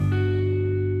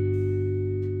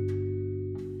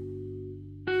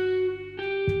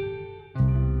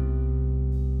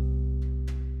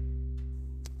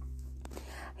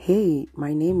Hey,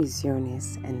 my name is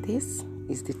Eunice and this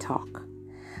is The Talk.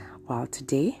 Well,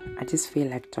 today I just feel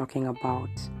like talking about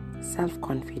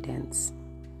self-confidence.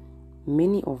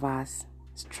 Many of us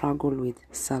struggle with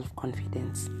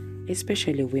self-confidence,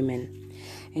 especially women.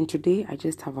 And today I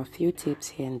just have a few tips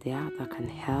here and there that can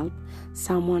help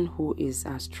someone who is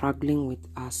struggling with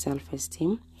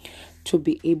self-esteem to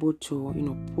be able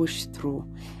to, push through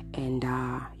and,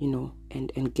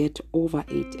 and get over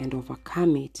it and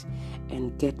overcome it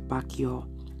and get back your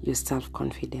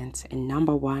self-confidence. And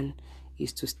number one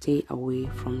is to stay away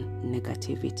from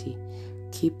negativity.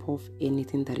 Keep off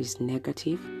anything that is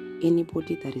negative.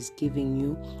 Anybody that is giving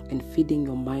you and feeding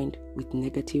your mind with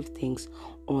negative things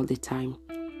all the time,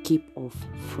 keep off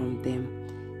from them.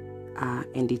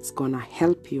 And it's gonna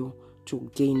help you to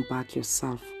gain back your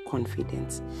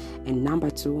self-confidence. And number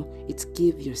two, it's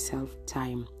give yourself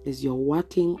time. As you're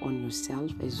working on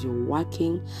yourself, as you're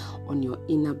working on your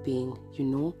inner being,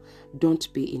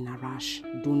 don't be in a rush.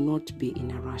 Do not be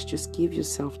in a rush. Just give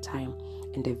yourself time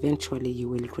and eventually you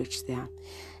will reach there.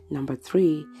 Number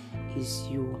three is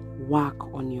you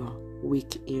work on your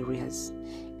weak areas.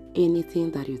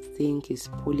 Anything that you think is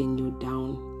pulling you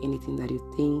down, anything that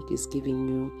you think is giving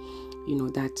you,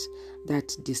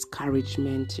 that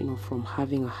discouragement, from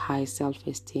having a high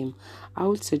self-esteem, I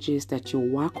would suggest that you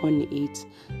work on it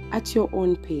at your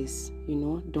own pace.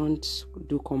 Don't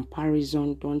do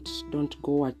comparison. Don't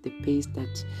go at the pace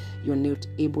that you're not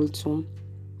able to.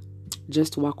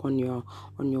 Just work on your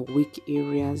weak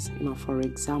areas. For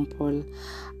example,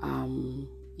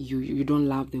 you don't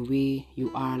love the way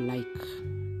you are,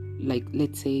 like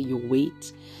let's say your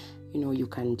weight. You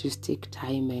can just take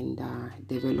time and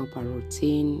develop a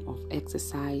routine of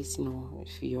exercise.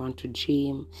 If you want to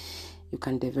gym, you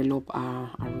can develop a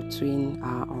routine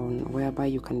on whereby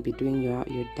you can be doing your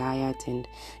diet and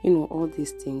all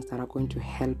these things that are going to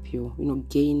help you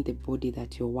gain the body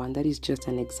that you want. That is just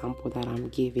an example that I'm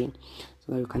giving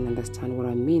so that you can understand what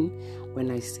I mean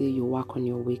when I say you work on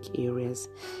your weak areas.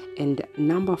 And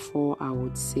number four, I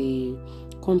would say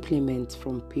compliment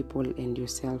from people and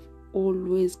yourself.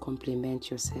 Always compliment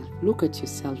yourself. Look at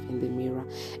yourself in the mirror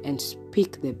and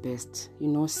speak the best.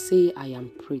 Say, I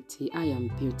am pretty, I am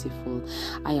beautiful,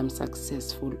 I am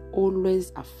successful.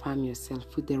 Always affirm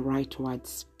yourself with the right words.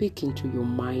 Speak into your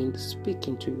mind, speak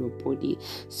into your body,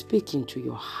 speak into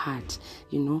your heart.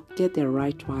 Get the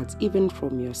right words, even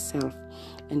from yourself.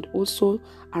 And also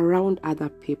around other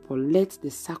people, let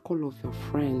the circle of your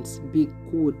friends be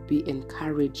good, be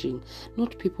encouraging.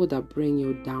 Not people that bring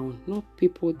you down, not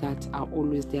people that are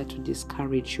always there to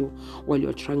discourage you while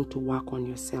you're trying to work on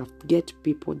yourself. Get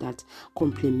people that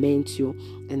compliment you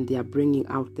and they are bringing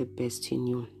out the best in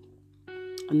you.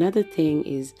 Another thing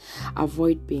is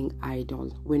avoid being idle.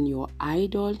 When you're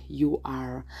idle, you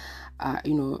are,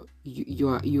 you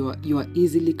are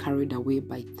easily carried away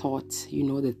by thoughts.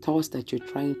 The thoughts that you're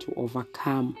trying to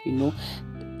overcome.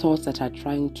 Thoughts that are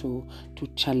trying to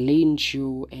challenge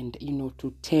you and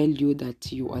to tell you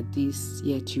that you are this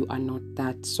yet you are not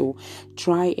that. So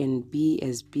try and be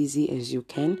as busy as you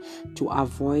can to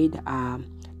avoid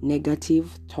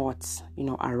negative thoughts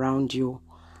around you.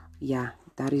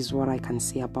 That is what I can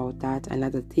say about that.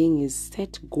 Another thing is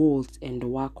set goals and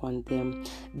work on them.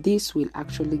 This will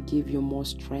actually give you more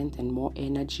strength and more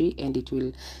energy, and it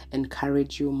will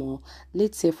encourage you more.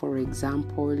 Let's say, for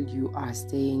example, you are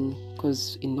saying,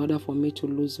 because in order for me to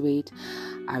lose weight,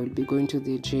 I will be going to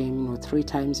the gym, 3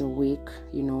 times a week,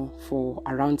 for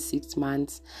around 6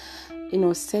 months.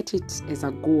 Set it as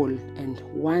a goal, and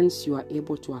once you are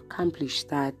able to accomplish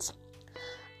that,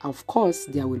 of course,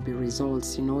 there will be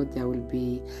results. There will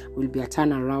be a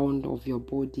turnaround of your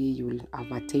body. You will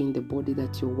have attained the body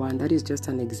that you want. That is just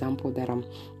an example that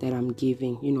I'm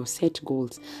giving. Set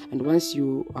goals, and once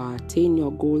you attain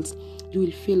your goals, you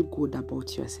will feel good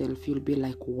about yourself. You'll be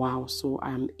like, wow, so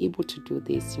I'm able to do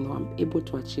this. I'm able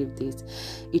to achieve this.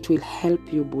 It will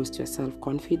help you boost your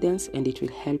self-confidence, and it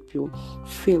will help you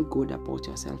feel good about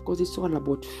yourself, because it's all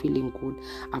about feeling good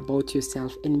about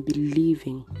yourself and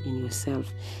believing in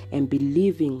yourself and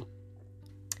believing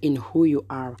in who you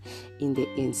are in the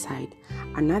inside.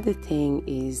 Another thing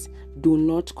is, do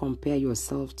not compare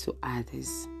yourself to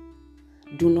others.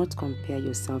 Do not compare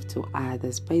yourself to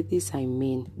others. By this I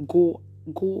mean, go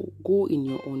in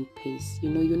your own pace.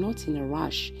 You're not in a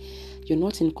rush. You're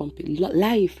not in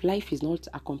life is not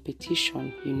a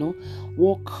competition.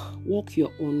 Walk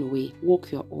your own way.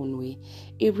 Walk your own way.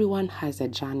 Everyone has a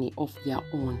journey of their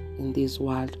own in this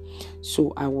world.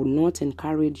 So I will not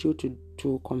encourage you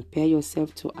to compare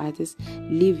yourself to others.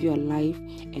 Live your life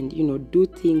and do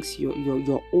things your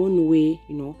own way,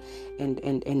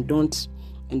 and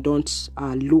and don't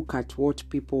look at what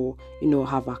people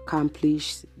have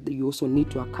accomplished. You also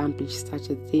need to accomplish such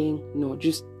a thing.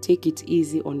 Just take it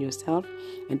easy on yourself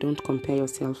and don't compare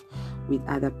yourself with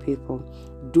other people.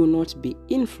 Do not be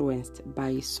influenced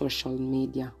by social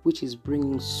media, which is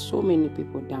bringing so many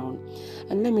people down.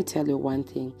 And let me tell you one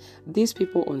thing: these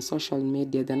people on social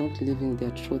media, they're not living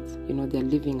their truth. They're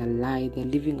living a lie. They're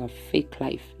living a fake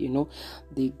life.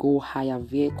 They go hire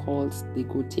vehicles, they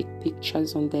go take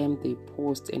pictures on them, they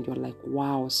post, and you're like,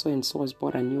 wow, so and so has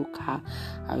bought a new car.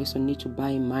 I also need to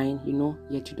buy mine.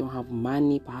 Yet you don't have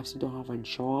money, perhaps you don't have a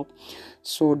job.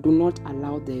 So do not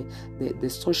allow the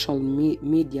social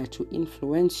media to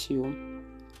influence you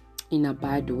in a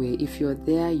bad way. If you're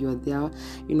there,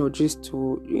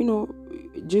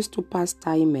 just to pass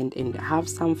time and have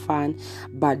some fun,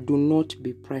 but do not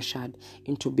be pressured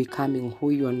into becoming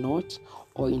who you're not,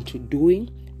 or into doing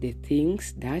the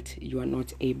things that you are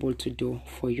not able to do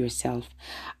for yourself.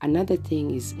 Another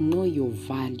thing is, know your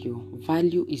value.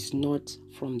 Value is not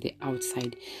from the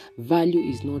outside. Value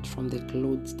is not from the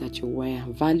clothes that you wear.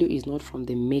 Value is not from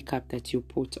the makeup that you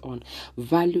put on.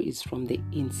 Value is from the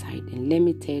inside. And let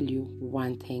me tell you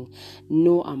one thing: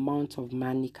 no amount of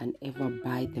money can ever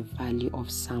buy the value of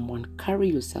someone. Carry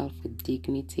yourself with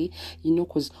dignity,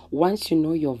 because once you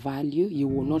know your value, you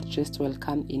will not just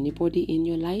welcome anybody in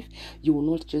your life. You will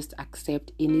not just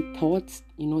accept any thoughts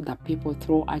that people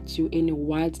throw at you, any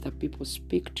words that people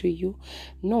speak to you.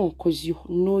 No, because you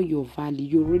know your value.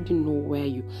 You already know where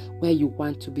you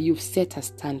want to be. You've set a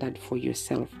standard for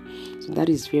yourself. So that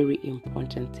is very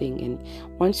important thing. And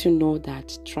once you know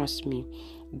that, trust me,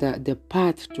 the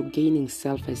path to gaining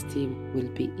self-esteem will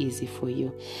be easy for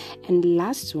you. And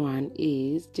last one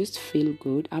is, just feel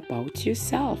good about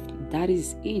yourself. That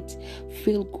is it.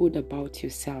 Feel good about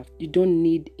yourself. You don't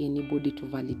need anybody to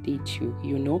validate you.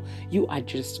 You are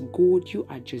just good. You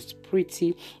are just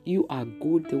pretty. You are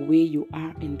good the way you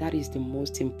are, and that is the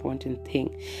most important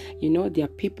thing. There are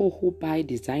people who buy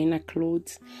designer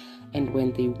clothes, and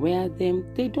when they wear them,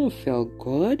 they don't feel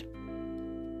good.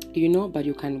 But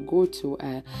you can go to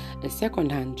a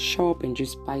second-hand shop and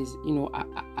just buy,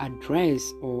 a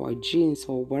dress or a jeans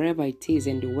or whatever it is,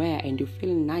 and you wear, and you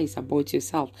feel nice about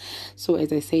yourself. So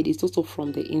as I said, it's also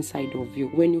from the inside of you.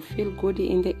 When you feel good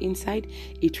in the inside,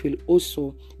 it will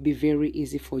also be very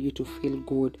easy for you to feel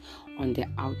good on the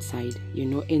outside,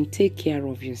 and take care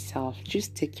of yourself.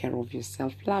 Just take care of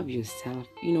yourself. Love yourself,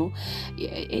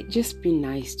 just be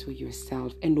nice to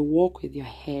yourself, and walk with your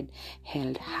head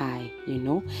held high,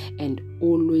 and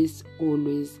always,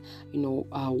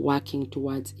 working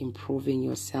towards improving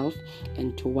yourself,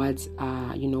 and towards,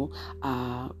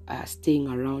 staying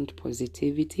around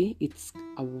positivity. It's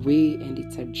a way and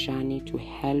it's a journey to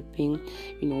helping,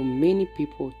 many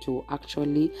people to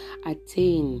actually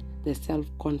attain the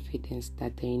self-confidence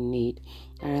that they need.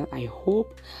 I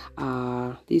hope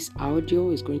this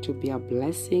audio is going to be a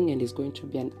blessing and is going to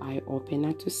be an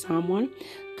eye-opener to someone.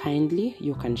 Kindly,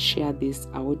 you can share this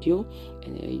audio,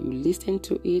 and you listen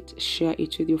to it, share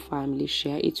it with your family,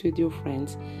 share it with your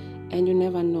friends, and you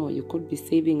never know, you could be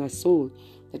saving a soul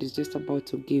that is just about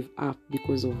to give up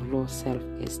because of low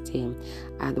self-esteem.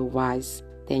 Otherwise,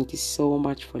 thank you so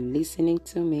much for listening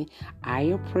to me. I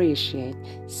appreciate.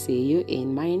 See you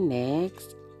in my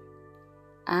next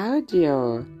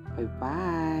audio.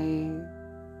 Bye-bye.